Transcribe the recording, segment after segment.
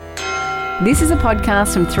This is a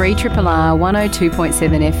podcast from 3RRR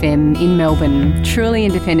 102.7 FM in Melbourne, truly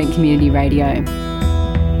independent community radio.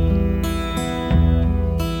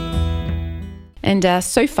 And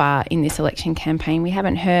so far in this election campaign, we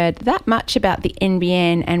haven't heard that much about the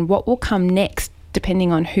NBN and what will come next,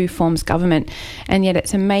 depending on who forms government. And yet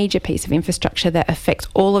it's a major piece of infrastructure that affects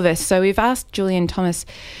all of us. So we've asked Julian Thomas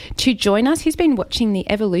to join us. He's been watching the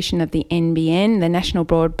evolution of the NBN, the National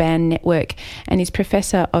Broadband Network, and he's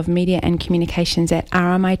Professor of Media and Communications at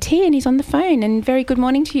RMIT, and he's on the phone. And very good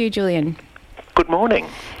morning to you, Julian. Good morning.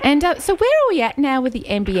 And so where are we at now with the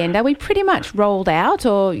NBN? Are we pretty much rolled out,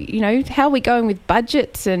 or, how are we going with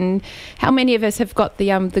budgets, and how many of us have got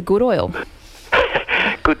the good oil?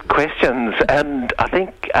 Good questions, and I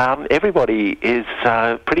think everybody is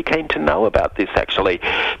pretty keen to know about this, actually.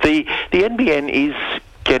 The NBN is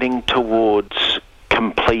getting towards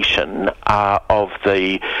completion of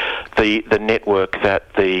the network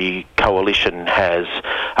that the coalition has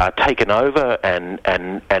taken over and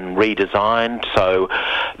redesigned. So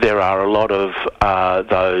there are a lot of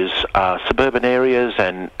those suburban areas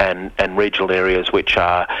and regional areas which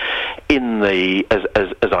are in the,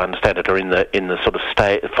 as I understand it, are in the sort of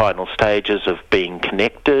final stages of being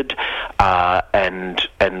connected, and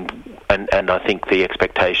I think the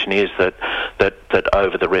expectation is that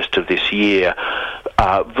over the rest of this year,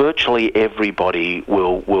 virtually everybody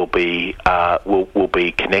will be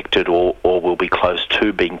connected or will be close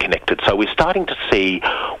to being connected. So we're starting to see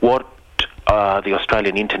what the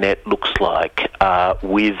Australian internet looks like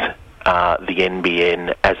with the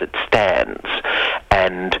NBN as it stands,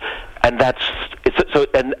 and that's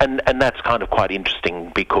that's kind of quite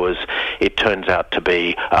interesting, because it turns out to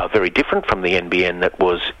be very different from the NBN that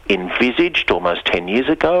was envisaged almost 10 years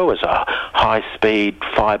ago as a high-speed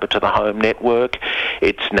fibre-to-the-home network.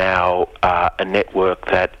 It's now a network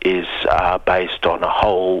that is based on a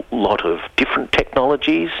whole lot of different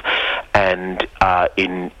technologies, and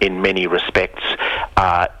in many respects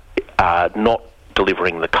not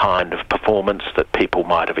delivering the kind of performance that people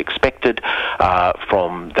might have expected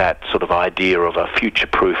from that sort of idea of a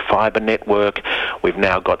future-proof fibre network. We've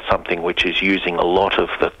now got something which is using a lot of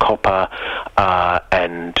the copper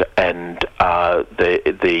and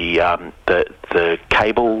the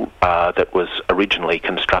cable that was originally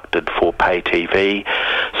constructed for pay TV.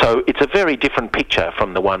 So it's a very different picture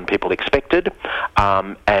from the one people expected,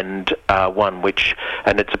 and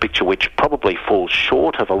it's a picture which probably falls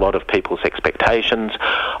short of a lot of people's expectations.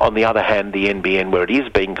 On the other hand, the NBN, where it is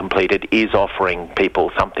being completed, is offering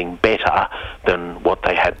people something better than what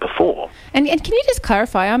they had before. And can you just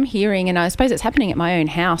clarify, I'm hearing, and I suppose it's happening at my own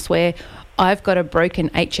house, where I've got a broken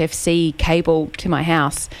HFC cable to my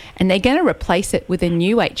house, and they're going to replace it with a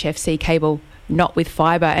new HFC cable, not with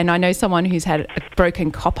fibre. And I know someone who's had a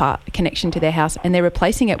broken copper connection to their house, and they're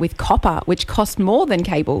replacing it with copper, which costs more than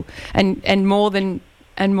cable and more than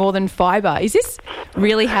fibre. Is this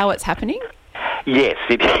really how it's happening? Yes,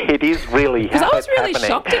 it is really how it's happening. Because I was really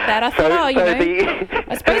shocked at that. I thought, I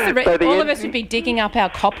suppose all of us would be digging up our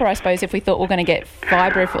copper, I suppose, if we thought we were going to get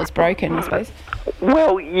fibre if it was broken, I suppose.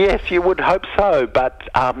 Well, yes, you would hope so, but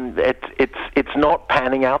it's not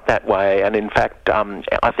panning out that way. And in fact,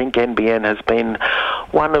 I think NBN has been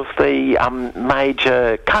one of the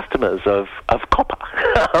major customers of copper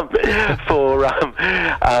for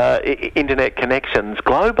internet connections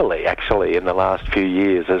globally, actually, in the last few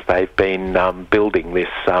years, as they've been building this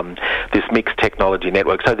mixed technology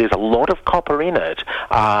network. So there's a lot of copper in it,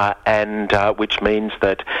 and which means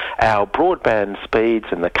that our broadband speeds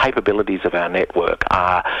and the capabilities of our network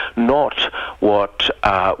are not what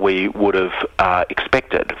we would have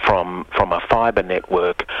expected from a fibre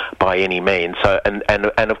network by any means. So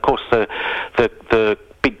and of course the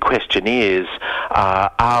big question is,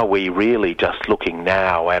 are we really just looking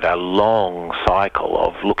now at a long cycle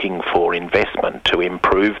of looking for investment to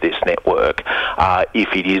improve this network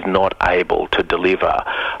if it is not able to deliver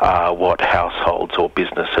what households or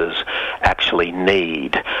businesses actually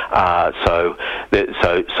need? So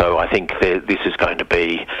I think this is going to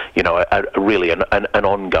be, really an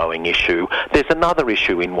ongoing issue. There's another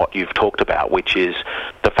issue in what you've talked about, which is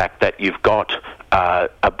the fact that you've got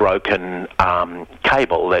a broken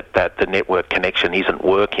cable, that the network connection isn't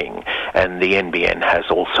working, and the NBN has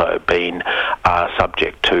also been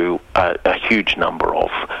subject to a huge number of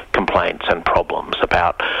complaints and problems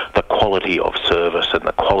about the quality of service and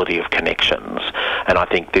the quality of connections. And I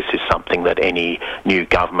think this is something that any new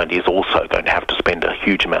government is also going to have to spend a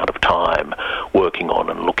huge amount of time working on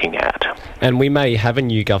and looking at. And we may have a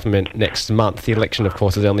new government next month. The election, of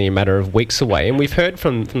course, is only a matter of weeks away. And we've heard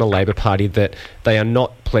from the Labor Party that they are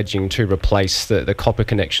not pledging to replace the copper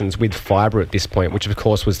connections with fibre at this point, which of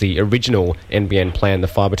course was the original NBN plan, the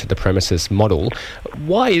fibre to the premises model.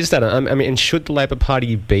 Why is that? I mean, and should the Labor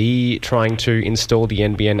Party be trying to install the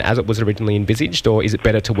NBN as it was originally envisaged, or is it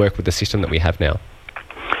better to work with the system that we have now?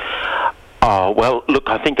 Oh, well, look,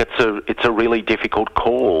 I think it's a really difficult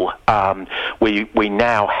call. We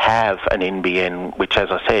now have an NBN which, as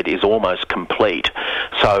I said, is almost complete.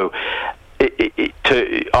 So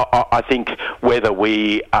I think whether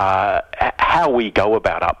how we go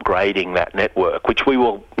about upgrading that network, which we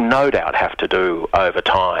will no doubt have to do over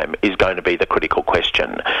time, is going to be the critical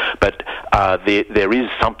question. But there is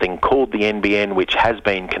something called the NBN which has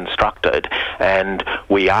been constructed, and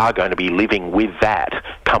we are going to be living with that,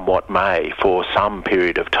 come what may, for some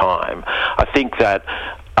period of time. I think that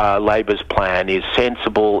Labor's plan is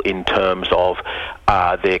sensible in terms of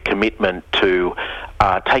their commitment to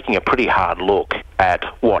taking a pretty hard look at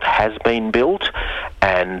what has been built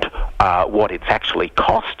and what it's actually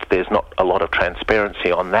cost. There's not a lot of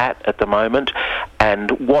transparency on that at the moment, and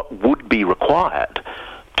what would be required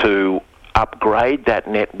to upgrade that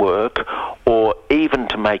network or even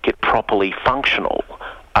to make it properly functional,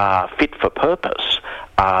 fit for purpose,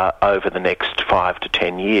 over the next 5 to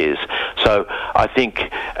 10 years. So I think,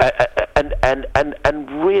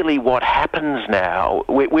 and really what happens now,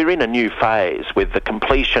 we're in a new phase with the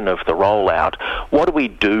completion of the rollout. What do we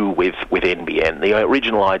do with NBN? The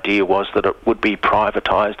original idea was that it would be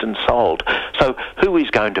privatised and sold. So who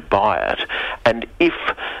is going to buy it? And if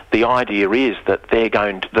the idea is that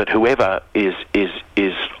that whoever is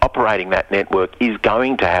operating that network is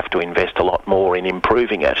going to have to invest a lot more in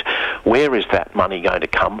improving it, where is that money going to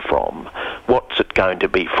come from? What's it going to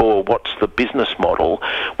be for? What's the business model?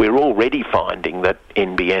 We're already finding that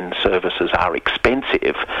NBN services are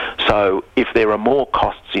expensive, so if there are more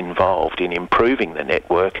costs involved in improving the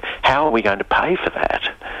network, how are we going to pay for that?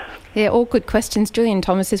 Yeah, all good questions. Julian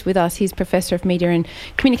Thomas is with us. He's Professor of Media and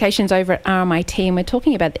Communications over at RMIT, and we're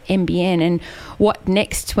talking about the NBN and what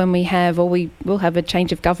next when we will have a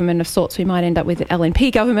change of government of sorts. We might end up with an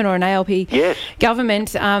LNP government or an ALP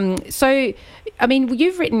government. So, I mean,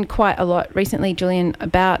 you've written quite a lot recently, Julian,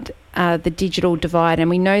 about the digital divide, and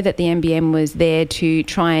we know that the NBN was there to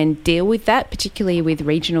try and deal with that, particularly with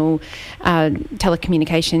regional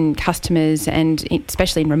telecommunication customers and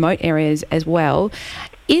especially in remote areas as well.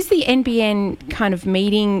 Is the NBN kind of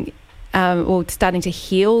meeting or starting to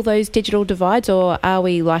heal those digital divides, or are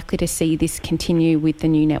we likely to see this continue with the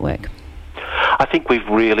new network? I think we've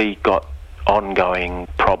really got ongoing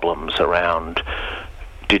problems around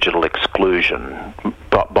digital exclusion,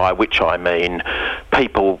 by which I mean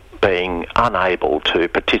people being unable to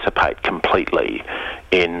participate completely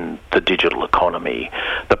in the digital economy.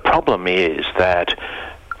 The problem is that,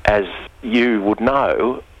 as you would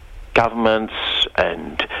know, governments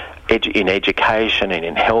and in education and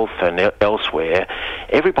in health and elsewhere,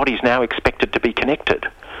 everybody's now expected to be connected.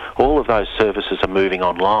 All of those services are moving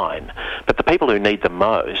online. But the people who need them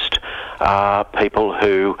most are people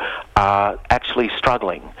who are actually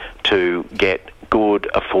struggling to get good,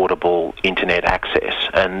 affordable internet access.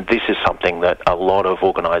 And this is something that a lot of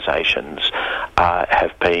organisations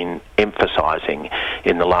have been emphasising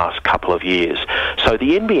in the last couple of years. So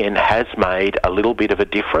the NBN has made a little bit of a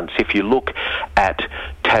difference. If you look at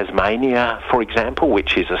Tasmania, for example,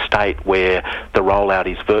 which is a state where the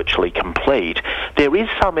rollout is virtually complete, there is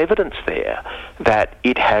some evidence there that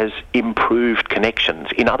it has improved connections.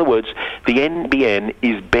 In other words, the NBN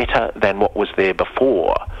is better than what was there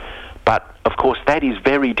before. But, of course, that is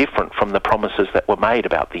very different from the promises that were made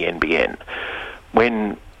about the NBN.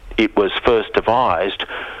 When it was first devised,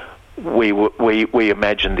 we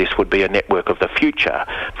imagined this would be a network of the future.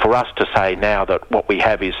 For us to say now that what we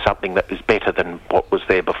have is something that is better than what was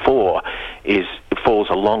there before it falls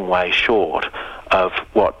a long way short of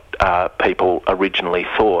what people originally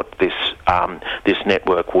thought this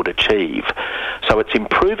network would achieve. So it's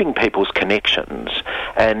improving people's connections,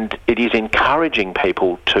 and it is encouraging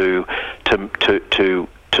people to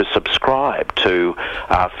subscribe to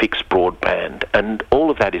fixed broadband, and all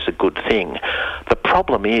of that is a good thing. The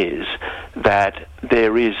problem is that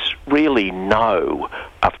there is really no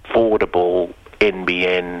affordable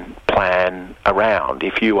NBN plan around.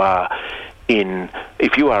 If you are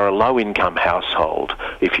a low-income household,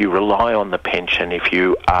 if you rely on the pension, if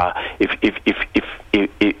you are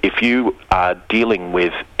dealing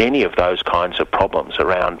with any of those kinds of problems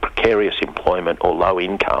around precarious employment or low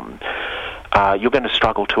income, you're going to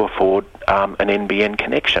struggle to afford an NBN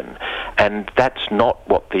connection. And that's not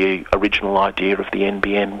what the original idea of the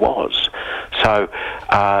NBN was. So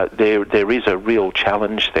there is a real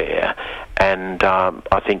challenge there. and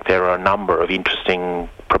I think there are a number of interesting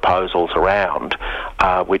proposals around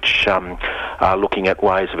which are looking at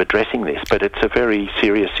ways of addressing this, but it's a very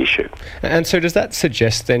serious issue. And so does that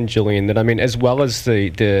suggest then, Julian, that, I mean, as well as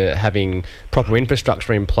the having proper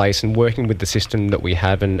infrastructure in place and working with the system that we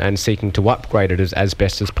have and seeking to upgrade it as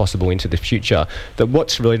best as possible into the future, that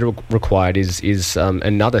what's really required is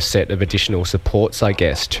another set of additional supports, I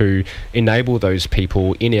guess, to enable those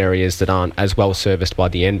people in areas that aren't as well serviced by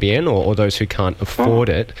the NBN or those who can't afford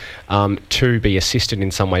it to be assisted in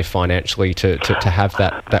some way financially to have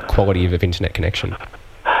that quality of internet connection.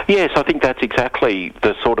 Yes, I think that's exactly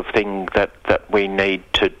the sort of thing that we need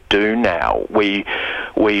to do now.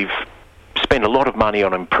 We've spent a lot of money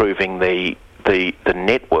on improving the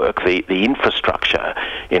network, the infrastructure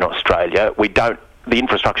in Australia. The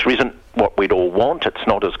infrastructure isn't what we'd all want. It's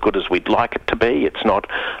not as good as we'd like it to be. It's not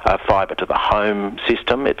a fibre to the home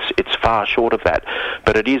system. It's far short of that.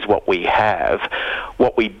 But it is what we have.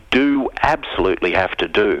 What we do absolutely have to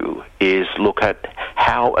do is look at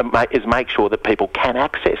make sure that people can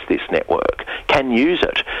access this network, can use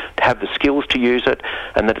it, have the skills to use it,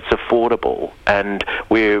 and that it's affordable. And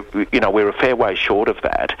we're a fair way short of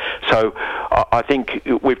that. So I think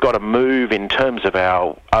we've got to move in terms of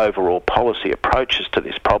our overall policy approaches to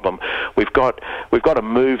this problem. We've got to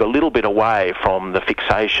move a little bit away from the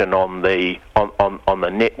fixation on the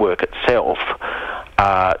network itself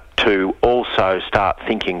to also start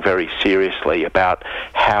thinking very seriously about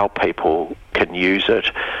how people can use it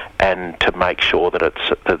and to make sure that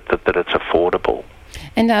it's affordable.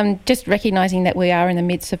 And just recognising that we are in the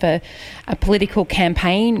midst of a political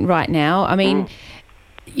campaign right now, I mean,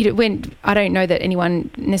 when I don't know that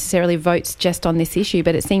anyone necessarily votes just on this issue,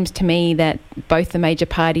 but it seems to me that both the major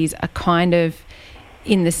parties are kind of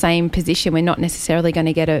in the same position. We're not necessarily going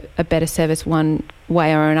to get a better service one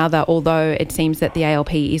way or another, although it seems that the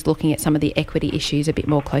ALP is looking at some of the equity issues a bit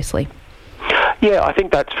more closely. Yeah, I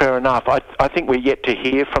think that's fair enough. I think we're yet to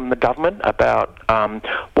hear from the government about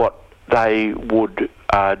what they would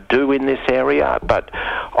do in this area, but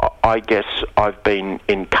I guess I've been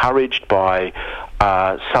encouraged by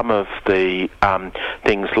some of the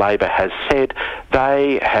things Labor has said.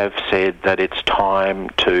 They have said that it's time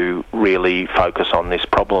to really focus on this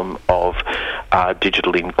problem of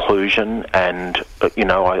digital inclusion, and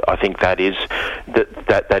I think that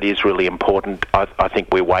is really important. I think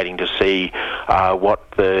we're waiting to see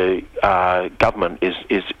what the government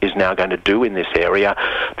is now going to do in this area.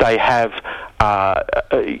 They have.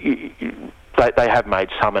 They have made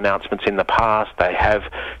some announcements in the past. They have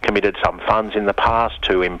committed some funds in the past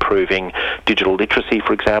to improving digital literacy,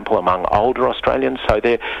 for example, among older Australians. So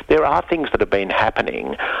there are things that have been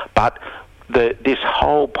happening, but this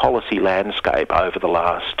whole policy landscape over the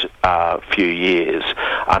last few years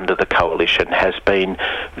under the coalition has been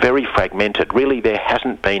very fragmented. Really, there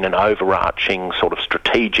hasn't been an overarching sort of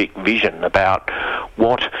strategic vision about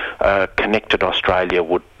what connected Australia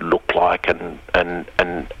would look like and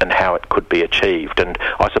how it could be achieved. And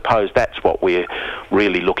I suppose that's what we're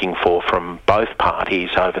really looking for from both parties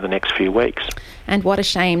over the next few weeks. And what a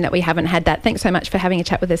shame that we haven't had that. Thanks so much for having a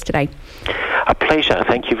chat with us today. A pleasure.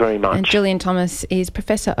 Thank you very much. And Julian Thomas is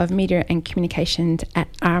Professor of Media and Communications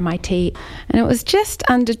at RMIT. And it was just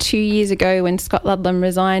under 2 years ago when Scott Ludlam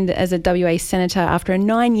resigned as a WA Senator after a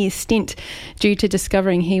 9-year stint due to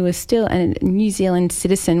discovering he was still a New Zealand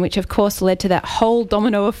citizen, which of course led to that whole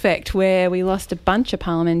domino effect where we lost a bunch of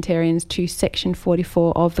parliamentarians to Section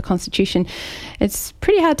 44 of the Constitution. It's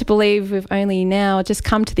pretty hard to believe we've only now just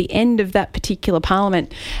come to the end of that particular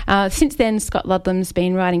parliament. Since then, Scott Ludlam's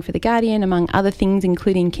been writing for The Guardian, among other things,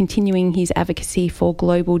 including continuing his advocacy for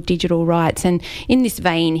global digital rights. And in this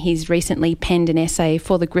vein, he's recently penned an essay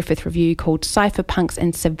for the Griffith Review called Cypherpunks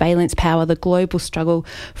and Surveillance Power, the global struggle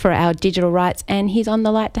for our digital rights. And he's on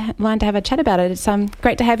the line to have a chat about it. It's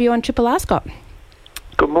great to have you on Triple R, Scott.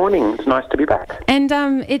 Good morning. It's nice to be back. And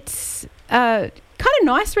it's kind of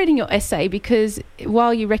nice reading your essay because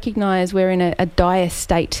while you recognise we're in a dire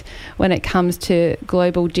state when it comes to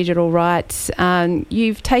global digital rights,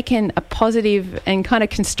 you've taken a positive and kind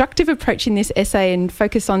of constructive approach in this essay and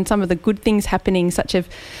focus on some of the good things happening, such as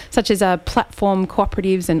platform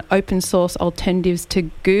cooperatives and open source alternatives to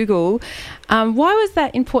Google. Why was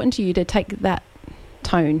that important to you to take that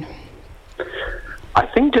tone? I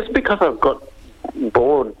think just because I've got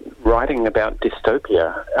bored writing about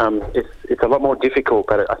dystopia. It's a lot more difficult,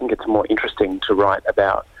 but I think it's more interesting to write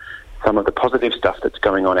about some of the positive stuff that's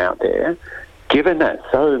going on out there, given that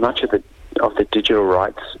so much of the digital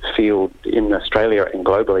rights field in Australia and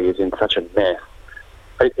globally is in such a mess.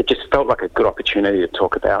 It just felt like a good opportunity to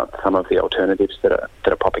talk about some of the alternatives that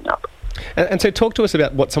are popping up. And so talk to us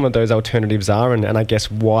about what some of those alternatives are and I guess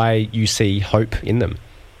why you see hope in them.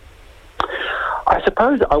 I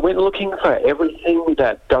suppose I went looking for everything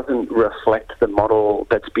that doesn't reflect the model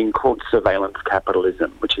that's been called surveillance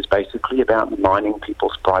capitalism, which is basically about mining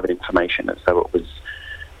people's private information as though it was,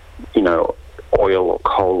 oil or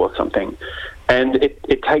coal or something. And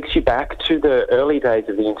it takes you back to the early days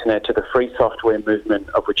of the internet, to the free software movement,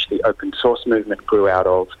 of which the open source movement grew out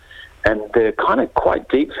of, and the kind of quite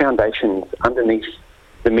deep foundations underneath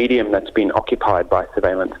the medium that's been occupied by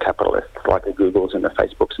surveillance capitalists like the Googles and the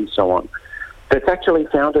Facebooks and so on. That's actually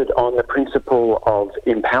founded on the principle of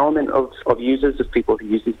empowerment of users, of people who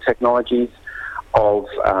use these technologies, of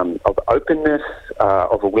openness,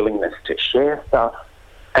 of a willingness to share stuff.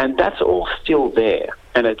 And that's all still there.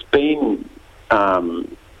 And it's been,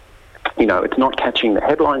 it's not catching the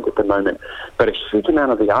headlines at the moment, but a huge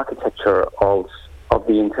amount of the architecture of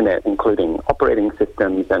the internet, including operating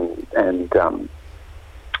systems and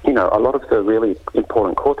a lot of the really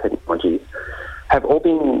important core technologies, have all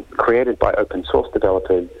been created by open source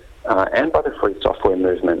developers and by the free software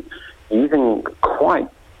movement using quite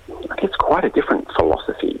a different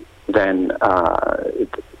philosophy than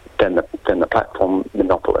the platform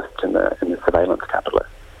monopolists and the surveillance capitalists.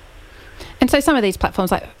 And so some of these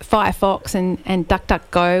platforms like Firefox and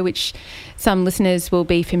DuckDuckGo, which some listeners will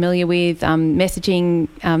be familiar with, messaging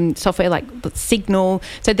software like Signal.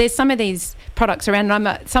 So there's some of these products around,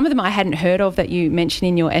 and some of them I hadn't heard of that you mentioned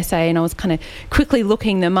in your essay, and I was kind of quickly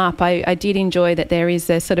looking them up. I did enjoy that there is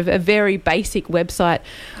a sort of a very basic website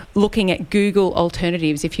looking at Google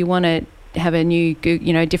alternatives. If you want to have a new,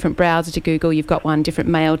 different browser to Google, you've got one, different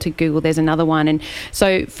mail to Google, there's another one. And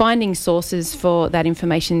so finding sources for that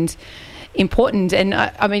information's important. And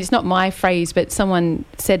I mean, it's not my phrase, but someone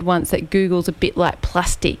said once that Google's a bit like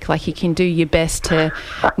plastic, like you can do your best to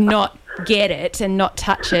not get it and not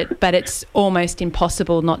touch it, but it's almost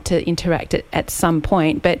impossible not to interact at some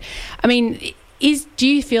point. But I mean, do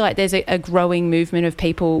you feel like there's a growing movement of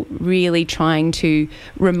people really trying to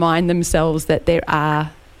remind themselves that there are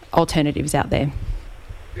alternatives out there?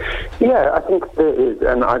 Yeah, I think there is,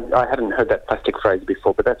 and I hadn't heard that plastic phrase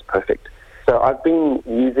before, but that's perfect. So I've been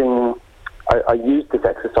I used this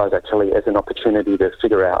exercise actually as an opportunity to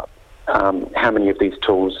figure out how many of these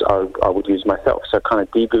tools I would use myself. So kind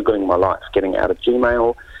of de-Googling my life, getting out of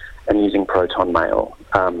Gmail and using Proton Mail,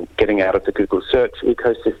 getting out of the Google search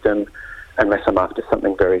ecosystem unless I'm after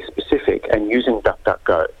something very specific, and using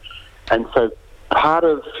DuckDuckGo. And so part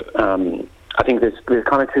of, I think there's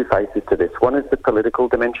kind of two phases to this. One is the political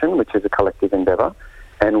dimension, which is a collective endeavour,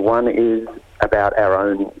 and one is about our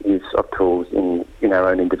own use of tools in our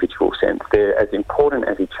own individual sense. They're as important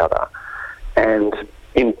as each other. And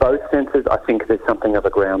in both senses, I think there's something of a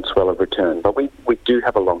groundswell of return, but we do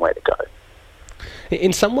have a long way to go.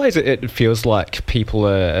 In some ways, it feels like people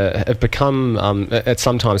have become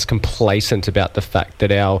sometimes complacent about the fact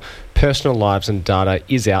that our personal lives and data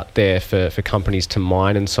is out there for companies to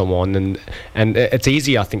mine and so on. And it's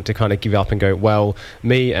easy, I think, to kind of give up and go, well,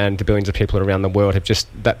 me and the billions of people around the world have just,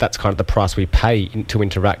 that's kind of the price we pay to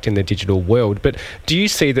interact in the digital world. But do you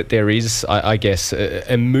see that there is, I guess,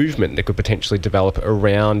 a movement that could potentially develop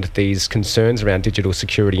around these concerns around digital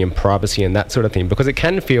security and privacy and that sort of thing? Because you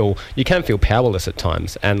can feel powerless at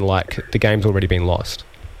times and like the game's already been lost.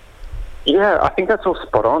 Yeah, I think that's all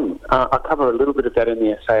spot on. I cover a little bit of that in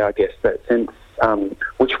the essay, I guess, that sense,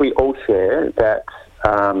 which we all share, that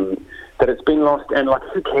it's been lost, and like,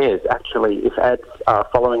 who cares, actually, if ads are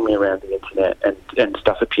following me around the internet and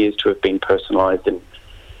stuff appears to have been personalised and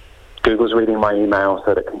Google's reading my email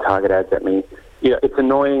so that it can target ads at me. Yeah, it's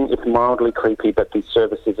annoying, it's mildly creepy, but these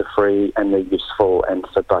services are free and they're useful, and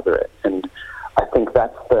so bugger it. And I think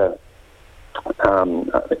that's the...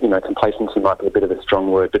 complacency might be a bit of a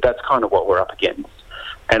strong word, but that's kind of what we're up against.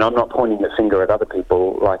 And I'm not pointing the finger at other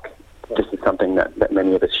people, like this is something that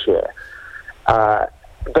many of us share.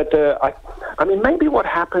 Maybe what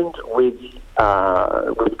happened with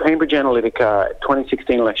Cambridge Analytica,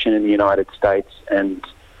 2016 election in the United States, and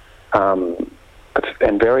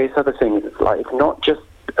various other things, it's not just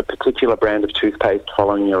a particular brand of toothpaste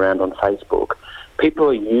following you around on Facebook. People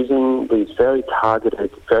are using these very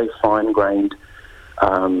targeted, very fine-grained,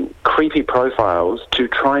 creepy profiles to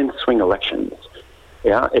try and swing elections.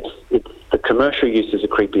 Yeah, it's the commercial uses are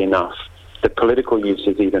creepy enough. The political use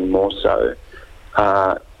is even more so.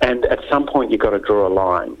 And at some point, you've got to draw a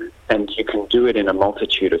line, and you can do it in a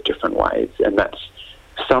multitude of different ways. And that's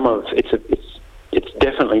it's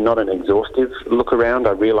definitely not an exhaustive look around.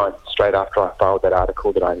 I realised straight after I filed that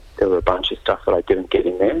article that there were a bunch of stuff that I didn't get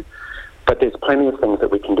in there. But there's plenty of things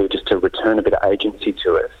that we can do just to return a bit of agency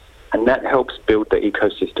to us And that helps build the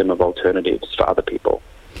ecosystem of alternatives for other people.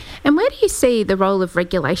 And where do you see the role of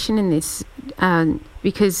regulation in this?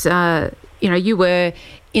 Because, you were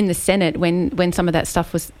in the Senate when some of that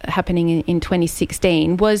stuff was happening in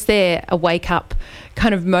 2016. Was there a wake-up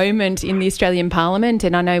kind of moment in the Australian Parliament?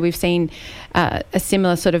 And I know we've seen a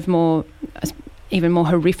similar sort of even more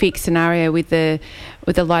horrific scenario with the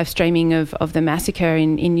live streaming of the massacre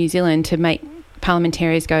in New Zealand to make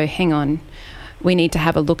parliamentarians go, hang on, we need to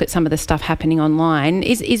have a look at some of the stuff happening online.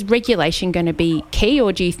 Is regulation going to be key,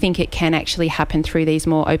 or do you think it can actually happen through these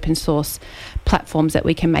more open source platforms that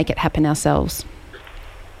we can make it happen ourselves?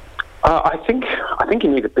 I think you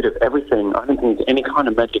need a bit of everything. I don't think there's any kind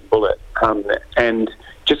of magic bullet. And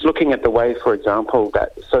just looking at the way, for example,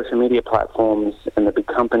 that social media platforms and the big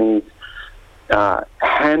companies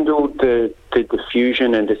handled the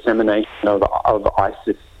diffusion and dissemination of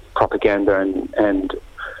ISIS propaganda and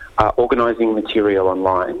organising material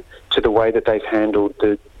online, to the way that they've handled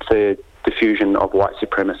the diffusion of white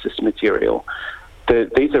supremacist material.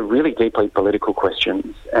 These are really deeply political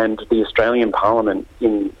questions, and the Australian Parliament,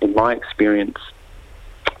 in my experience,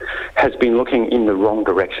 has been looking in the wrong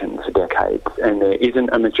direction for decades, and there isn't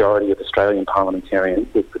a majority of Australian parliamentarians.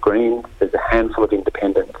 There's the Greens, there's a handful of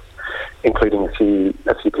independents, including a few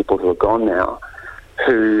people who are gone now,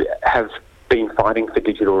 who have been fighting for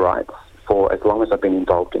digital rights for as long as I've been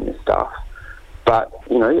involved in this stuff. But,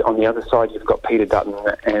 on the other side, you've got Peter Dutton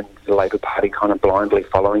and the Labor Party kind of blindly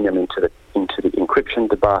following them into the encryption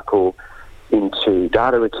debacle, into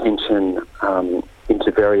data retention,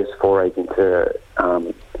 into various forays into,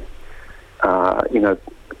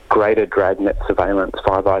 greater dragnet surveillance,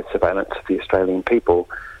 Five Eyes surveillance of the Australian people.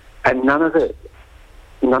 And none of it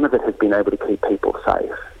has been able to keep people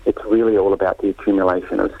safe. It's really all about the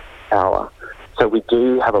accumulation of power. So we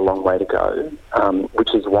do have a long way to go,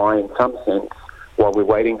 which is why, in some sense, while we're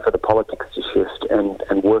waiting for the politics to shift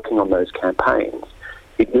and working on those campaigns,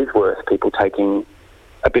 it is worth people taking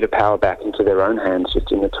a bit of power back into their own hands,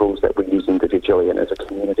 just in the tools that we use individually and as a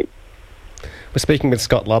community. We're speaking with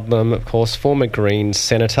Scott Ludlam, of course, former Greens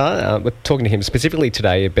Senator. We're talking to him specifically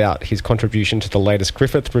today about his contribution to the latest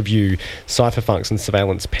Griffith review, Cypherpunks and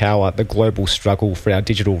Surveillance Power, the global struggle for our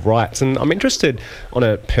digital rights. And I'm interested on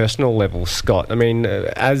a personal level, Scott. I mean,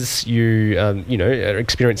 as you, are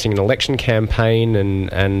experiencing an election campaign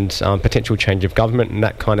and potential change of government and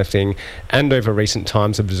that kind of thing, and over recent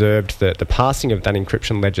times observed that the passing of that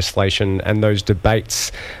encryption legislation and those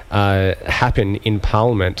debates happen in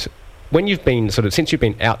Parliament. When you've been since you've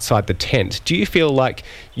been outside the tent, do you feel like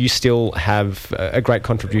you still have a great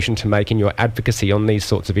contribution to make in your advocacy on these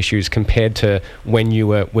sorts of issues compared to when you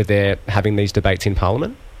were there having these debates in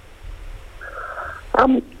Parliament?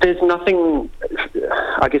 There's nothing,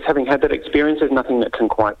 I guess, having had that experience, there's nothing that can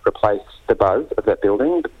quite replace the buzz of that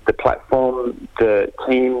building. The platform, the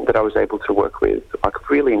team that I was able to work with, like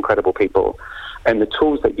really incredible people, and the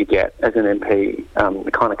tools that you get as an MP,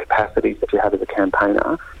 the kind of capacities that you have as a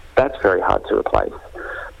campaigner, that's very hard to replace.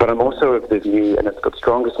 But I'm also of the view, and it's got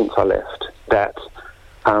stronger since I left, that,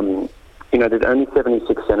 there's only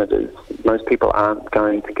 76 senators. Most people aren't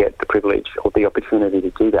going to get the privilege or the opportunity to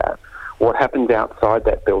do that. What happens outside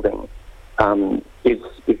that building is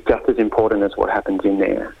just as important as what happens in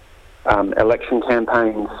there. Election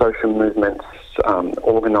campaigns, social movements,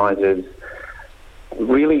 organisers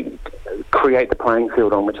really create the playing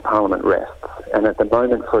field on which Parliament rests. And at the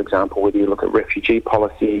moment, for example, whether you look at refugee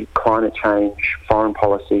policy, climate change, foreign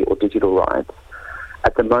policy or digital rights,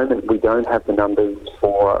 at the moment we don't have the numbers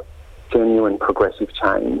for genuine progressive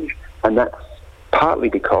change. And that's partly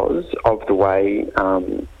because of the way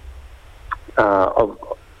of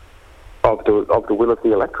the will of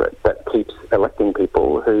the electorate that keeps electing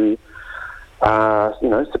people who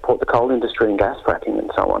support the coal industry and gas fracking and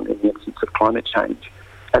so on in the instance of climate change.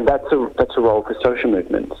 And that's a role for social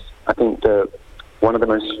movements. I think one of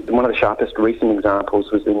the sharpest recent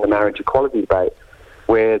examples was in the marriage equality debate,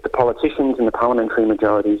 where the politicians and the parliamentary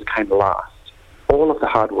majorities came last. All of the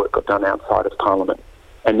hard work got done outside of Parliament,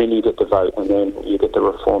 and then you get the vote, and then you get the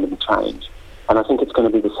reform and the change. And I think it's going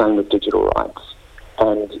to be the same with digital rights.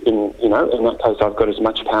 And in that case, I've got as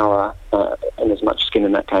much power and as much skin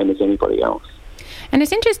in that game as anybody else. And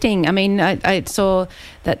it's interesting. I mean, I saw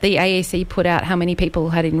that the AEC put out how many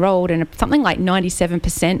people had enrolled, and something like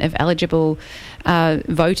 97% of eligible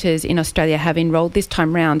voters in Australia have enrolled this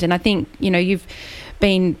time round. And I think, you've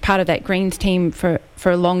been part of that Greens team for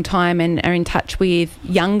a long time and are in touch with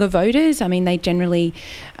younger voters. I mean, they generally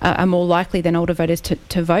are more likely than older voters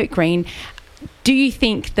to vote Green. Do you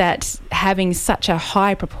think that having such a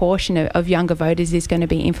high proportion of younger voters is going to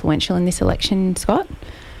be influential in this election, Scott?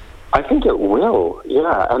 I think it will,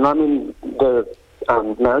 yeah. And I mean, the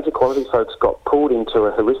marriage equality folks got pulled into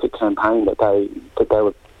a horrific campaign that they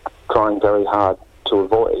were trying very hard to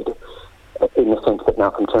avoid, in the sense that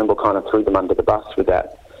Malcolm Turnbull kind of threw them under the bus with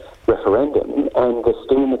that referendum. And the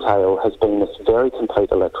sting in the tail has been this very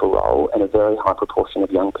complete electoral roll and a very high proportion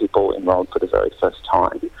of young people enrolled for the very first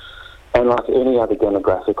time. And like any other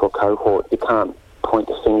demographic or cohort, you can't point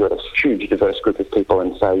the finger at a huge diverse group of people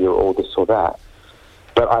and say you're all this or that.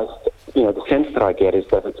 But the sense that I get is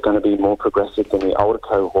that it's going to be more progressive than the older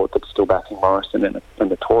cohort that's still backing Morrison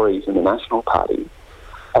and the Tories and the National Party.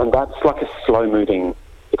 And that's like a slow-moving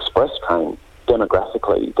express train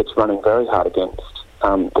demographically that's running very hard against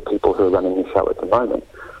the people who are running the show at the moment.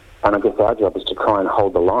 And I guess our job is to try and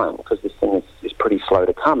hold the line, because this thing is pretty slow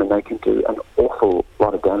to come, and they can do an awful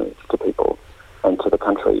lot of damage to people and to the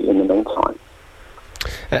country in the meantime.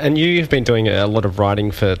 And you've been doing a lot of writing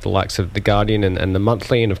for the likes of The Guardian and The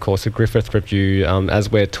Monthly, and of course the Griffith Review, as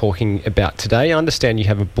we're talking about today. I understand you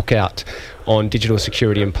have a book out on digital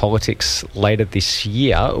security and politics later this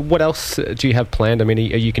year. What else do you have planned? I mean,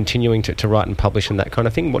 are you continuing to write and publish and that kind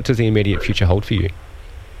of thing? What does the immediate future hold for you?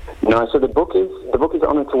 No, so the book is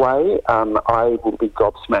on its way. I will be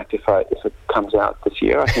gobsmacked if it comes out this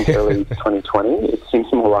year. I think early 2020. It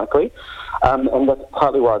seems more likely. And that's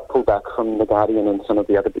partly why I've pulled back from The Guardian and some of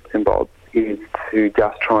the other bits and bobs, is to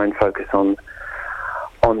just try and focus on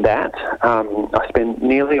that. I spent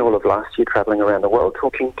nearly all of last year travelling around the world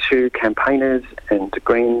talking to campaigners and to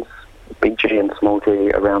Greens, big G and small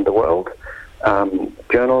g, around the world,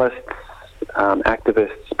 journalists,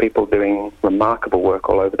 activists, people doing remarkable work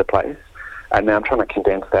all over the place. And now I'm trying to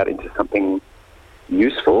condense that into something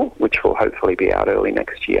useful, which will hopefully be out early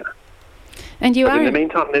next year. And you but are in the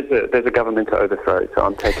meantime, there's a government to overthrow, so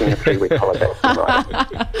I'm taking a 3-week holiday.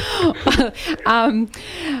 And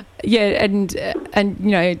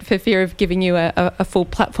for fear of giving you a full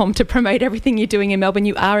platform to promote everything you're doing in Melbourne,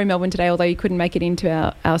 you are in Melbourne today, although you couldn't make it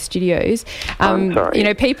into our studios. I'm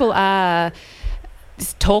sorry. People are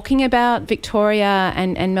talking about Victoria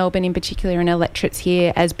and Melbourne in particular, and electorates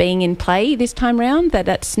here, as being in play this time round,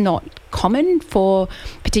 that's not common for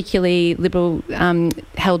particularly Liberal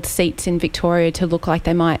held seats in Victoria to look like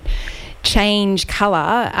they might change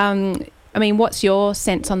colour. I mean, what's your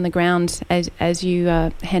sense on the ground as you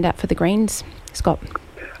hand out for the Greens, Scott?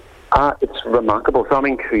 It's remarkable. So I'm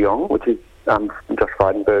in Kooyong, which is Josh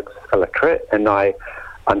Frydenberg's electorate, and I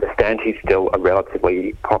understand he's still a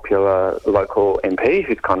relatively popular local MP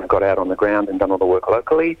who's kind of got out on the ground and done all the work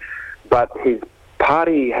locally, but his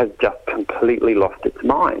party has just completely lost its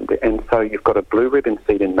mind. And so you've got a blue ribbon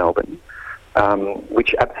seat in Melbourne,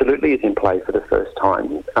 which absolutely is in play for the first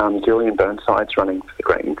time. Julian Burnside's running for the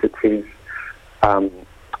Greens. It's his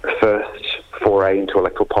first foray into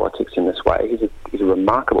electoral politics in this way. He's a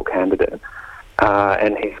remarkable candidate,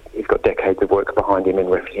 and he's got decades of work behind him in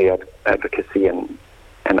refugee advocacy and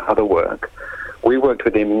other work. We worked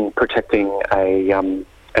with him protecting an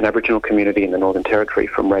Aboriginal community in the Northern Territory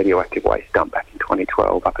from radioactive waste dump back in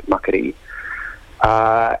 2012 up at Muckaty.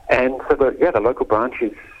 And so the local branch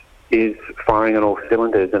is firing on all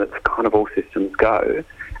cylinders, and it's kind of all systems go.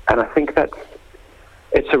 And I think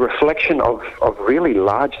it's a reflection of really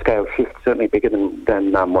large-scale shifts, certainly bigger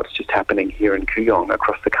than what's just happening here in Kooyong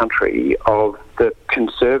across the country, of the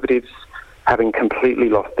Conservatives having completely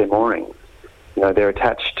lost their moorings. They're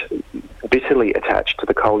bitterly attached to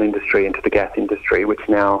the coal industry and to the gas industry, which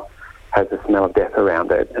now has a smell of death around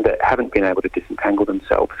it, and they haven't been able to disentangle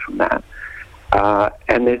themselves from that.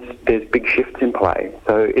 And there's big shifts in play.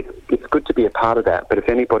 So it's good to be a part of that. But if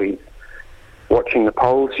anybody's watching the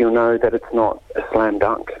polls, you'll know that it's not a slam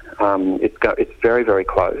dunk. It's very, very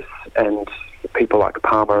close. And people like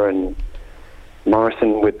Palmer and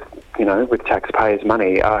Morrison with taxpayers'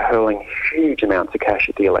 money are hurling huge amounts of cash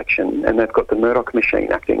at the election, and they've got the Murdoch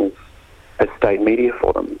machine acting as state media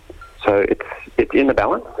for them. So it's in the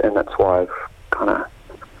balance, and that's why I've kind of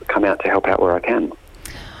come out to help out where I can.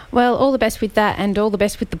 Well, all the best with that, and all the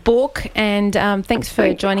best with the book, and thanks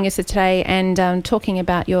for joining us today and talking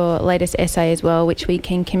about your latest essay as well, which we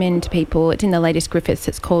can commend to people. It's in the latest Griffiths.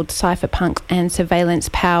 It's called Cypherpunks and Surveillance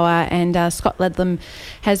Power, and Scott Ludlam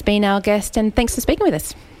has been our guest, and thanks for speaking with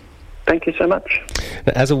us. Thank you so much.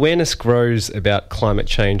 As awareness grows about climate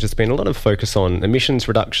change, there's been a lot of focus on emissions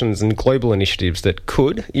reductions and global initiatives that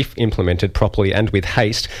could, if implemented properly and with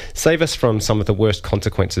haste, save us from some of the worst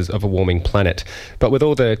consequences of a warming planet. But with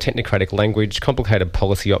all the technocratic language, complicated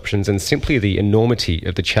policy options and simply the enormity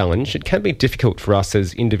of the challenge, it can be difficult for us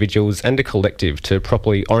as individuals and a collective to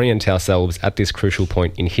properly orient ourselves at this crucial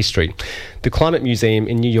point in history. The Climate Museum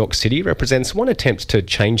in New York City represents one attempt to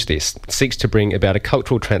change this. It seeks to bring about a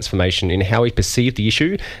cultural transformation in how we perceive the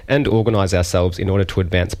issue and organise ourselves in order to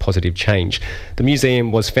advance positive change. The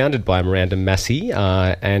museum was founded by Miranda Massie,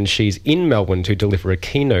 and she's in Melbourne to deliver a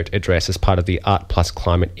keynote address as part of the Art Plus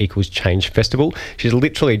Climate Equals Change Festival. She's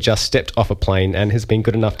literally just stepped off a plane and has been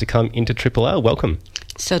good enough to come into Triple R. Welcome.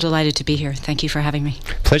 So delighted to be here. Thank you for having me.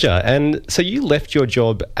 Pleasure. And so you left your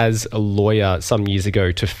job as a lawyer some years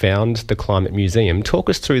ago to found the Climate Museum. Talk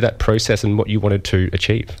us through that process and what you wanted to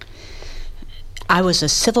achieve. I was a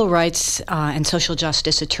civil rights and social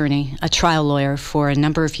justice attorney, a trial lawyer for a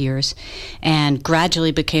number of years, and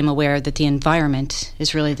gradually became aware that the environment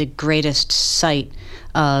is really the greatest site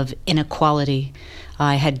of inequality.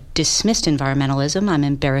 I had dismissed environmentalism, I'm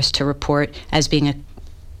embarrassed to report, as being a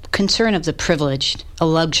concern of the privileged, a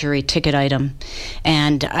luxury ticket item.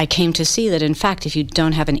 And I came to see that, in fact, if you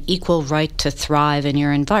don't have an equal right to thrive in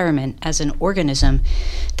your environment as an organism,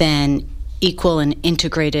 then equal and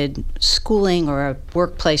integrated schooling or a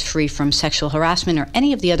workplace free from sexual harassment or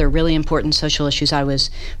any of the other really important social issues I was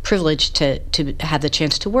privileged to have the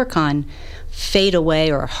chance to work on fade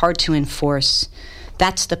away or are hard to enforce.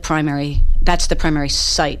 That's the primary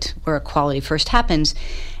site where equality first happens.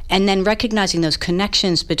 And then recognizing those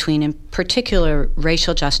connections between, in particular,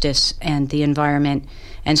 racial justice and the environment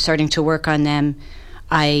and starting to work on them,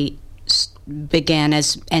 I began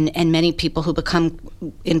and many people who become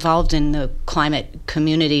involved in the climate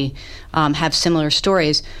community have similar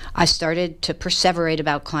stories. I started to perseverate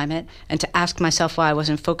about climate and to ask myself why I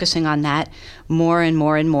wasn't focusing on that more and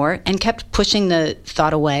more and more, and kept pushing the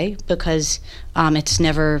thought away because it's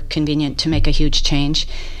never convenient to make a huge change.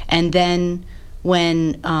 And then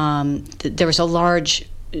when there was a large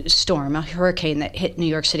storm, a hurricane that hit New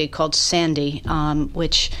York City called Sandy,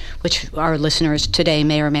 which our listeners today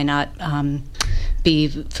may or may not be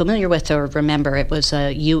familiar with or remember. It was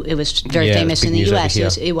very famous in the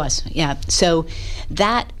U.S. It was. So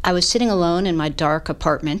that I was sitting alone in my dark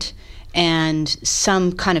apartment, and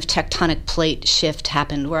some kind of tectonic plate shift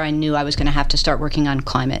happened where I knew I was going to have to start working on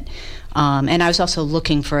climate. And I was also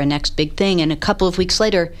looking for a next big thing. And a couple of weeks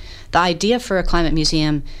later, the idea for a climate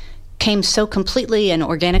museum came so completely and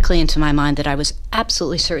organically into my mind that I was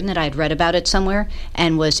absolutely certain that I had read about it somewhere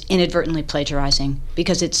and was inadvertently plagiarizing,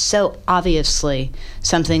 because it's so obviously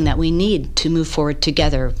something that we need to move forward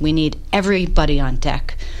together. We need everybody on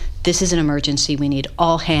deck. This is an emergency. We need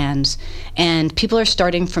all hands. And people are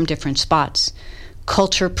starting from different spots.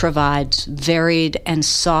 Culture provides varied and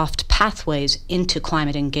soft pathways into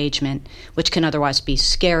climate engagement, which can otherwise be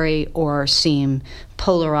scary or seem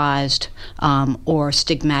polarized or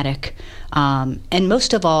stigmatic. And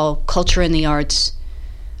most of all, culture and the arts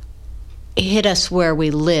hit us where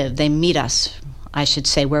we live. They meet us, I should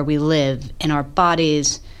say, where we live, in our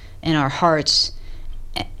bodies, in our hearts,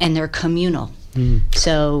 and they're communal.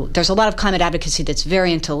 So there's a lot of climate advocacy that's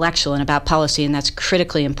very intellectual and about policy, and that's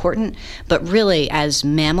critically important. But really, as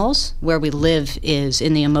mammals, where we live is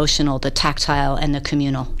in the emotional, the tactile, and the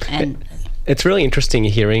communal. And it's really interesting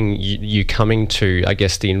hearing you coming to, I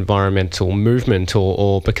guess, the environmental movement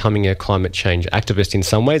or becoming a climate change activist in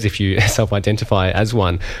some ways, if you self-identify as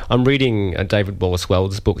one. I'm reading David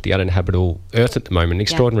Wallace-Wells' book, The Uninhabitable Earth, at the moment, an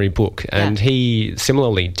extraordinary book, and he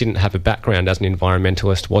similarly didn't have a background as an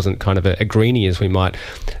environmentalist, wasn't kind of a greenie, as we might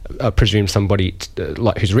presume somebody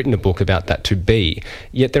like who's written a book about that to be.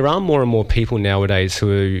 Yet there are more and more people nowadays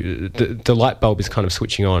who the light bulb is kind of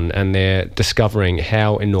switching on, and they're discovering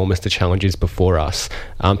how enormous the challenge is before us.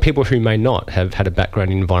 People who may not have had a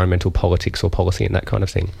background in environmental politics or policy and that kind of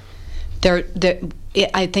thing.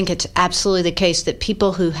 I think it's absolutely the case that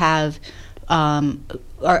people who have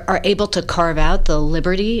are able to carve out the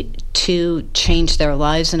liberty to change their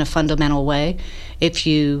lives in a fundamental way. If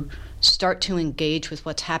you start to engage with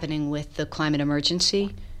what's happening with the climate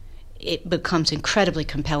emergency, it becomes incredibly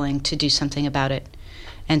compelling to do something about it.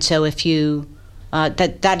 And so if you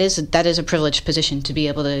that is a privileged position to be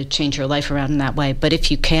able to change your life around in that way. But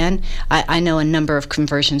if you can, I know a number of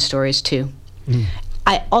conversion stories too.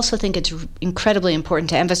 I also think it's incredibly important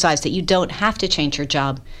to emphasize that you don't have to change your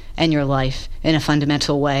job and your life in a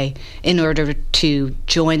fundamental way in order to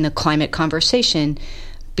join the climate conversation,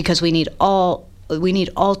 because we need all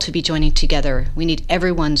all to be joining together. We need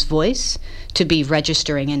everyone's voice to be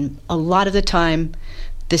registering. And a lot of the time,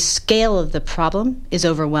 the scale of the problem is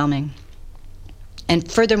overwhelming. And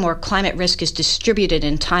furthermore, climate risk is distributed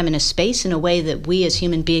in time and a space in a way that we as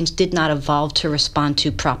human beings did not evolve to respond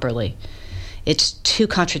to properly. It's too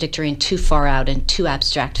contradictory and too far out and too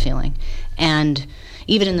abstract feeling. And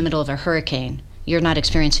even in the middle of a hurricane, you're not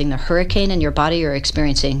experiencing the hurricane in your body, you're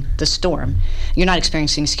experiencing the storm. You're not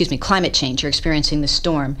experiencing, climate change, you're experiencing the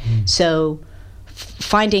storm. So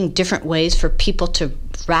finding different ways for people to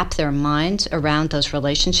wrap their minds around those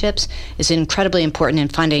relationships is incredibly important, in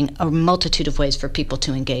finding a multitude of ways for people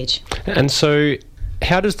to engage. And so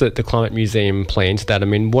how does the Climate Museum play into that? I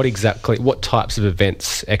mean, what types of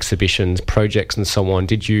events, exhibitions, projects and so on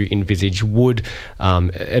did you envisage would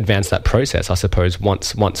advance that process, I suppose,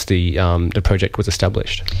 once the project was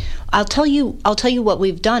established? I'll tell you what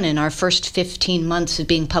we've done in our first 15 months of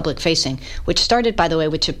being public facing, which started, by the way,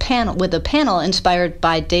 with a panel inspired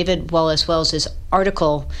by David Wallace Wells's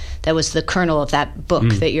article that was the kernel of that book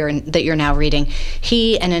that you're now reading.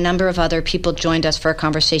 He and a number of other people joined us for a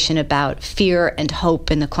conversation about fear and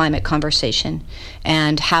hope in the climate conversation,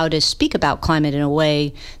 and how to speak about climate in a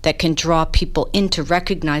way that can draw people into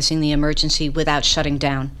recognizing the emergency without shutting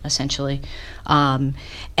down, essentially.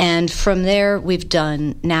 And from there, we've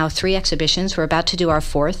done now 3 exhibitions. We're about to do our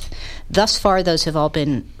 4th. Thus far, those have all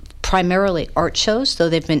been primarily art shows, though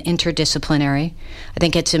they've been interdisciplinary. I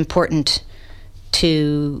think it's important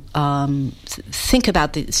to think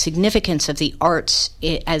about the significance of the arts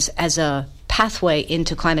as a pathway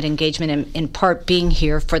into climate engagement, and in part being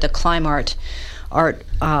here for the Climart Art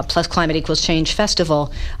plus Climate Equals Change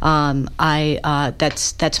Festival.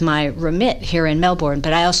 That's my remit here in Melbourne,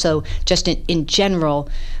 but I also, just in general,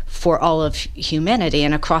 for all of humanity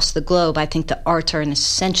and across the globe, I think the arts are an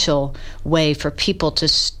essential way for people to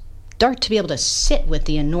start to be able to sit with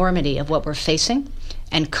the enormity of what we're facing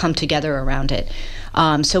and come together around it.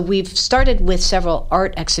 So we've started with several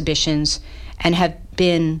art exhibitions and have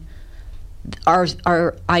been...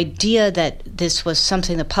 Our idea that this was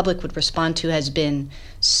something the public would respond to has been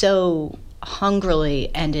so hungrily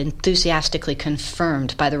and enthusiastically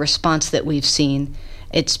confirmed by the response that we've seen.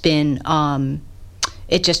 It's been,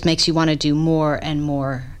 it just makes you want to do more and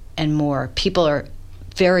more and more. People are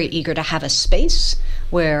very eager to have a space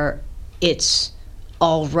where it's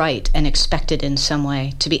all right and expected in some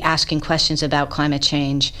way, to be asking questions about climate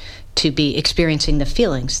change, to be experiencing the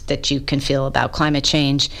feelings that you can feel about climate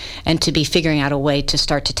change, and to be figuring out a way to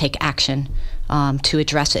start to take action to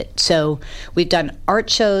address it. So we've done art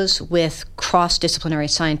shows with cross-disciplinary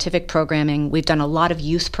scientific programming. We've done a lot of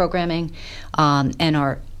youth programming, and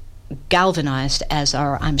are galvanized, as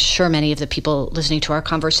are, I'm sure, many of the people listening to our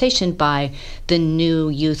conversation, by the new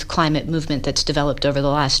youth climate movement that's developed over the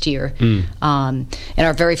last year. In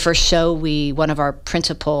our very first show, one of our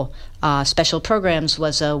principal special programs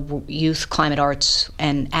was a youth climate arts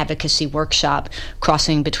and advocacy workshop,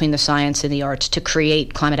 crossing between the science and the arts to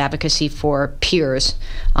create climate advocacy for peers.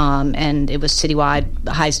 And it was citywide,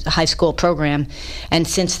 high school program. And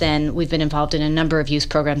since then, we've been involved in a number of youth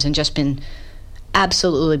programs and just been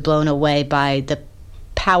absolutely blown away by the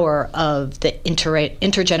power of the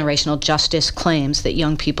intergenerational justice claims that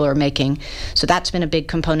young people are making. So that's been a big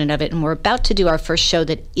component of it. And we're about to do our first show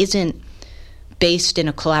that isn't based in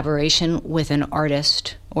a collaboration with an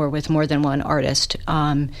artist or with more than one artist,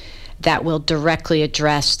 that will directly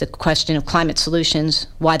address the question of climate solutions,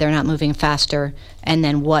 why they're not moving faster, and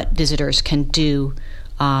then what visitors can do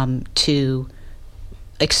to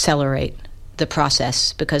accelerate the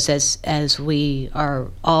process. Because as we are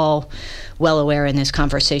all well aware in this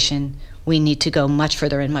conversation, we need to go much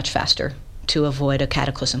further and much faster to avoid a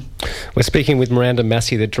cataclysm. We're speaking with Miranda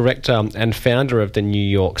Massie, the director and founder of the New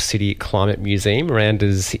York City Climate Museum.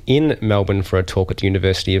 Miranda's in Melbourne for a talk at the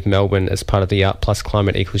University of Melbourne as part of the Art Plus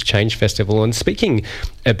Climate Equals Change Festival. And speaking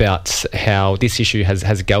about how this issue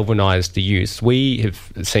has galvanised the youth, we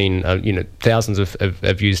have seen thousands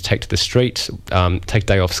of youths take to the street, take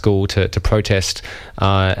day off school to protest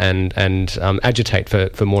and agitate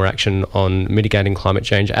for more action on mitigating climate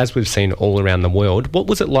change, as we've seen all around the world. What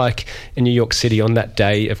was it like in New York City on that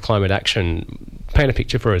day of climate action? Paint a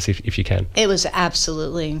picture for us if you can. It was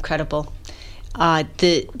absolutely incredible.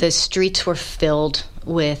 The streets were filled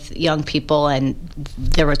with young people, and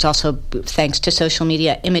there was also, thanks to social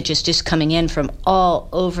media, images just coming in from all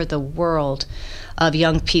over the world of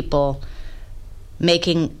young people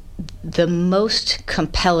making the most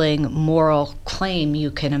compelling moral claim you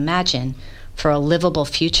can imagine for a livable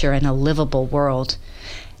future and a livable world.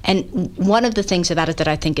 And one of the things about it that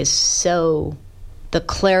I think is so, the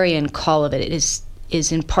clarion call of it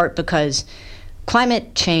is in part because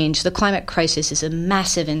climate change, the climate crisis, is a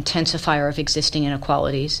massive intensifier of existing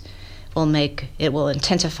inequalities. It will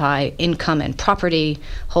intensify income and property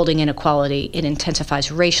holding inequality. It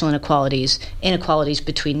intensifies racial inequalities, inequalities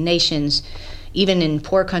between nations, even in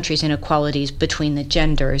poor countries, inequalities between the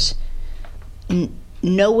genders.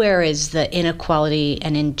 Nowhere is the inequality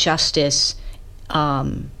and injustice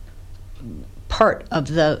part of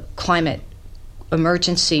the climate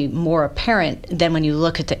emergency more apparent than when you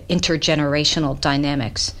look at the intergenerational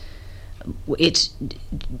dynamics. It's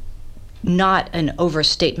not an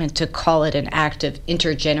overstatement to call it an act of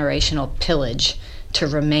intergenerational pillage to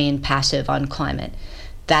remain passive on climate.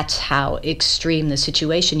 That's how extreme the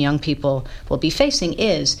situation young people will be facing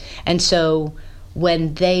is. And so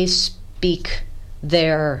when they speak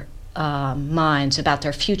their minds about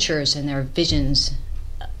their futures and their visions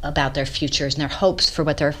about their futures and their hopes for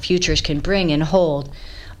what their futures can bring and hold,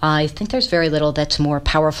 I think there's very little that's more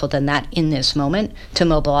powerful than that in this moment to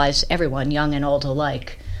mobilize everyone, young and old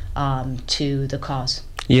alike, to the cause.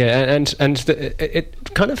 Yeah, and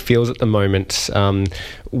it kind of feels at the moment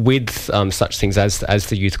with such things as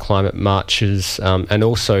the youth climate marches and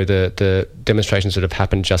also the demonstrations that have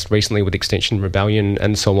happened just recently with Extinction Rebellion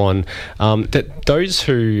and so on, that those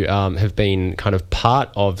who have been kind of part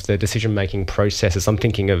of the decision-making processes, I'm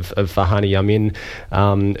thinking of Farhana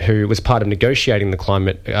Yamin, who was part of negotiating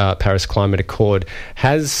the Paris Climate Accord,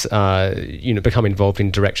 has become involved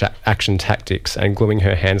in direct action tactics and gluing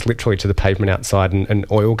her hands literally to the pavement outside an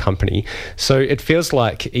oil company. So it feels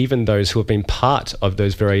like even those who have been part of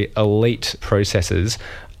those very elite processes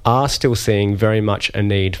are still seeing very much a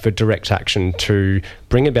need for direct action to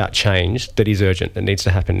bring about change that is urgent, that needs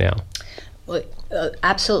to happen now. Well,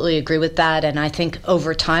 absolutely agree with that, and I think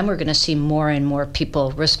over time we're going to see more and more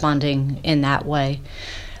people responding in that way,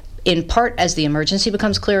 in part as the emergency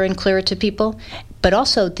becomes clearer and clearer to people, but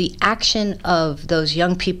also the action of those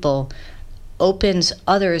young people opens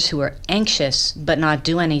others who are anxious but not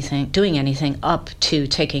doing anything up to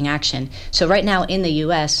taking action. So right now in the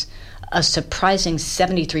U.S., a surprising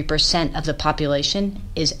 73% of the population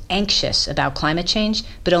is anxious about climate change,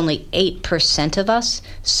 but only 8% of us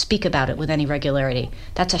speak about it with any regularity.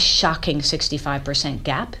 That's a shocking 65%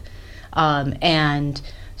 gap. And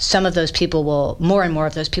some of those people more and more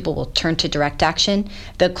of those people will turn to direct action.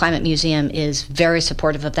 The Climate Museum is very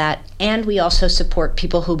supportive of that. And we also support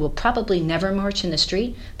people who will probably never march in the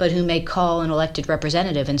street, but who may call an elected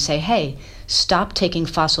representative and say, hey, stop taking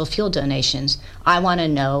fossil fuel donations. I want to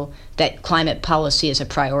know that climate policy is a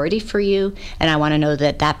priority for you, and I want to know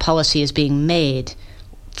that that policy is being made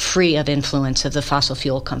free of influence of the fossil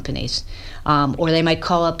fuel companies. Or they might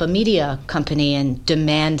call up a media company and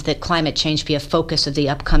demand that climate change be a focus of the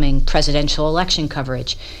upcoming presidential election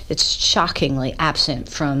coverage. It's shockingly absent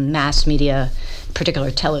from mass media, particular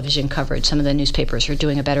television coverage. Some of the newspapers are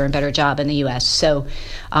doing a better and better job in the U.S. So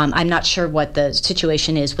I'm not sure what the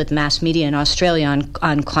situation is with mass media in Australia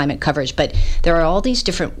on climate coverage, but there are all these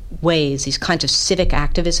different ways, these kinds of civic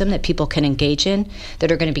activism that people can engage in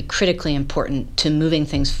that are going to be critically important to moving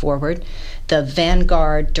things forward. The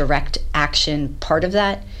vanguard direct action part of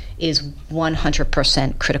that is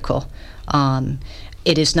 100% critical.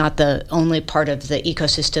 It is not the only part of the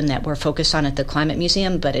ecosystem that we're focused on at the Climate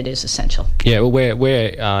Museum, but it is essential. Yeah, well, we're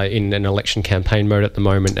in an election campaign mode at the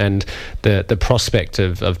moment, and the prospect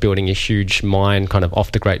of building a huge mine kind of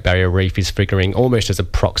off the Great Barrier Reef is figuring almost as a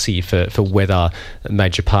proxy for whether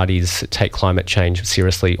major parties take climate change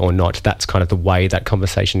seriously or not. That's kind of the way that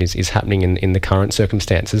conversation is happening in the current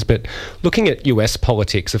circumstances. But looking at US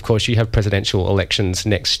politics, of course, you have presidential elections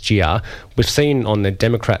next year. We've seen on the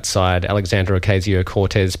Democrat side, Alexandria Ocasio-Cortez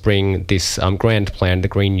bring this grand plan, the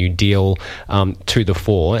Green New Deal, to the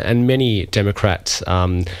fore, and many Democrat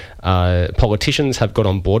politicians have got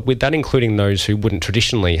on board with that, including those who wouldn't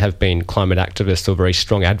traditionally have been climate activists or very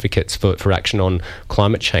strong advocates for action on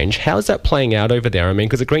climate change. How is that playing out over there? I mean,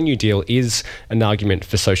 because the Green New Deal is an argument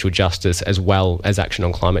for social justice as well as action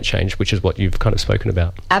on climate change, which is what you've kind of spoken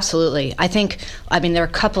about. Absolutely. There are a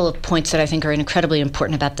couple of points that I think are incredibly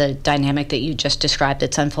important about the dynamic that you just described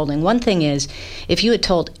that's unfolding. One thing is, if you had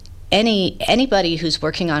told anybody who's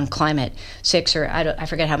working on climate I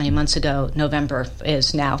forget how many months ago November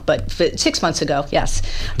is now, but 6 months ago, yes,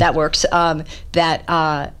 that works,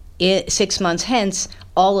 6 months hence,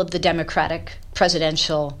 all of the Democratic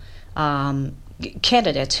presidential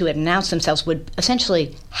candidates who had announced themselves would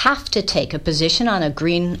essentially have to take a position on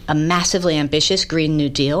a massively ambitious Green New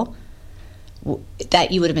Deal,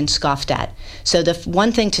 that you would have been scoffed at. So the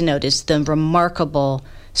one thing to note is the remarkable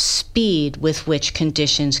speed with which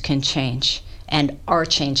conditions can change. and are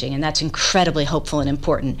changing, and that's incredibly hopeful and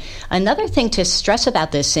important. Another thing to stress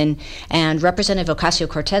about this, and Representative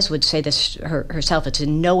Ocasio-Cortez would say this herself, it's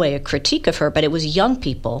in no way a critique of her, but it was young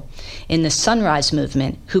people in the Sunrise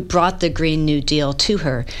Movement who brought the Green New Deal to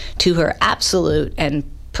her absolute and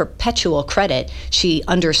perpetual credit. She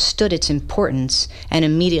understood its importance and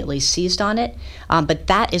immediately seized on it. But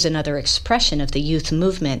that is another expression of the youth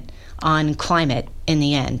movement on climate in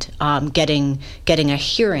the end, getting a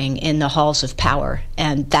hearing in the halls of power.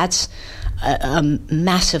 And that's a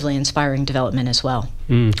massively inspiring development as well.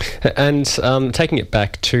 And taking it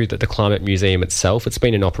back to the Climate Museum itself, it's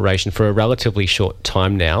been in operation for a relatively short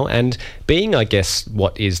time now, and being, I guess,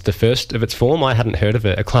 what is the first of its form, I hadn't heard of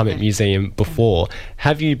a climate museum before.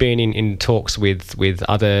 Have you been in talks with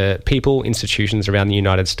other people, institutions around the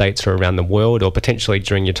United States or around the world, or potentially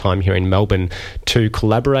during your time here in Melbourne, to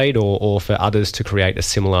collaborate or for others to create a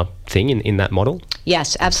similar thing in that model?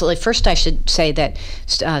 Yes, absolutely. First, I should say that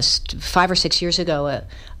 5 or 6 years ago,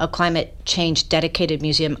 a climate change dedicated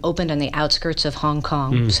museum opened on the outskirts of Hong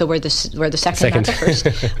Kong. So we're the second, not the first.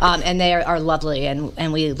 And they are lovely,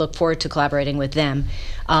 and we look forward to collaborating with them.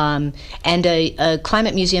 And a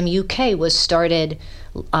Climate Museum UK was started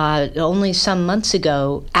only some months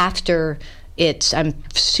ago after I'm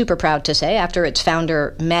super proud to say, after its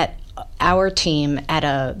founder met our team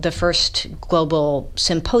at the first global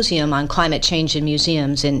symposium on climate change in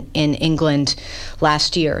museums in England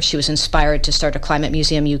last year. She was inspired to start a Climate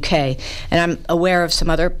Museum UK. And I'm aware of some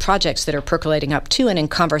other projects that are percolating up too, and in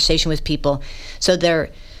conversation with people. So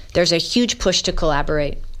there's a huge push to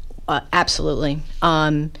collaborate, absolutely.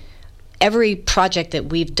 Every project that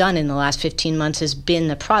we've done in the last 15 months has been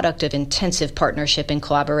the product of intensive partnership and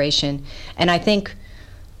collaboration. And I think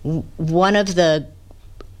one of the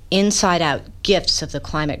inside-out gifts of the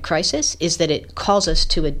climate crisis is that it calls us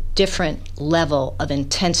to a different level of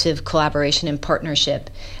intensive collaboration and partnership,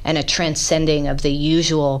 and a transcending of the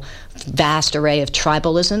usual vast array of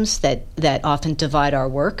tribalisms that often divide our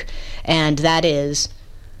work. And that is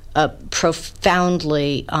a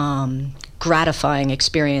profoundly gratifying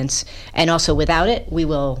experience. And also, without it, we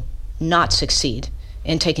will not succeed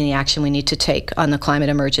in taking the action we need to take on the climate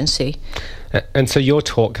emergency. And so your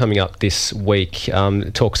talk coming up this week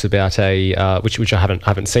talks about which I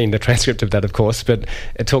haven't seen the transcript of that, of course, but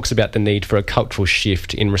it talks about the need for a cultural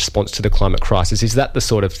shift in response to the climate crisis. Is that the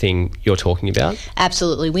sort of thing you're talking about?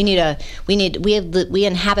 Absolutely. We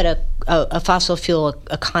inhabit a fossil fuel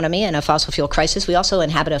economy and a fossil fuel crisis. We also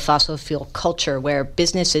inhabit a fossil fuel culture where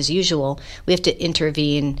business as usual, we have to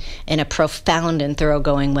intervene in a profound and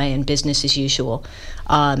thoroughgoing way in business as usual.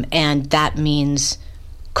 And that means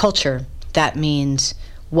culture. That means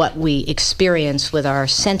what we experience with our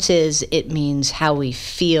senses. It means how we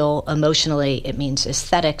feel emotionally. It means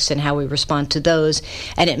aesthetics and how we respond to those.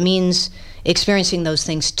 And it means experiencing those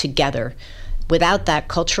things together. Without that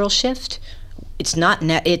cultural shift, it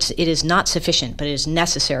is not sufficient, but it is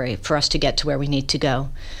necessary for us to get to where we need to go.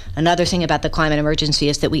 Another thing about the climate emergency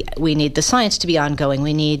is that we need the science to be ongoing.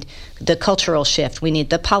 We need the cultural shift. We need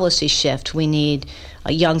the policy shift. We need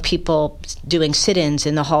young people doing sit-ins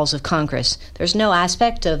in the halls of Congress. There's no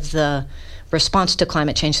aspect of the response to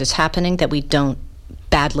climate change that's happening that we don't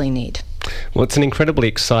badly need. Well, it's an incredibly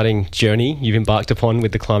exciting journey you've embarked upon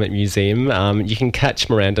with the Climate Museum. You can catch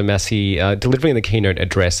Miranda Massie delivering the keynote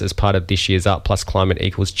address as part of this year's Art Plus Climate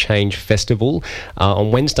Equals Change Festival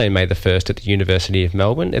on Wednesday, May the 1st at the University of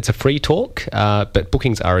Melbourne. It's a free talk, but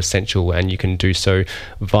bookings are essential, and you can do so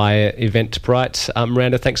via Eventbrite.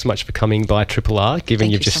 Miranda, thanks so much for coming by Triple R,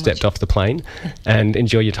 given you've just stepped off the plane, and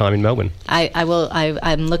enjoy your time in Melbourne. I will.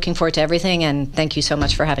 I'm looking forward to everything, and thank you so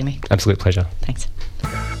much for having me. Absolute pleasure. Thanks.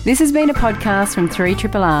 This has been a podcast from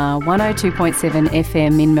 3RRR 102.7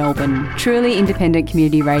 FM in Melbourne. Truly independent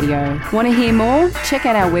community radio. Want to hear more? Check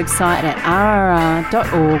out our website at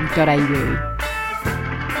rrr.org.au.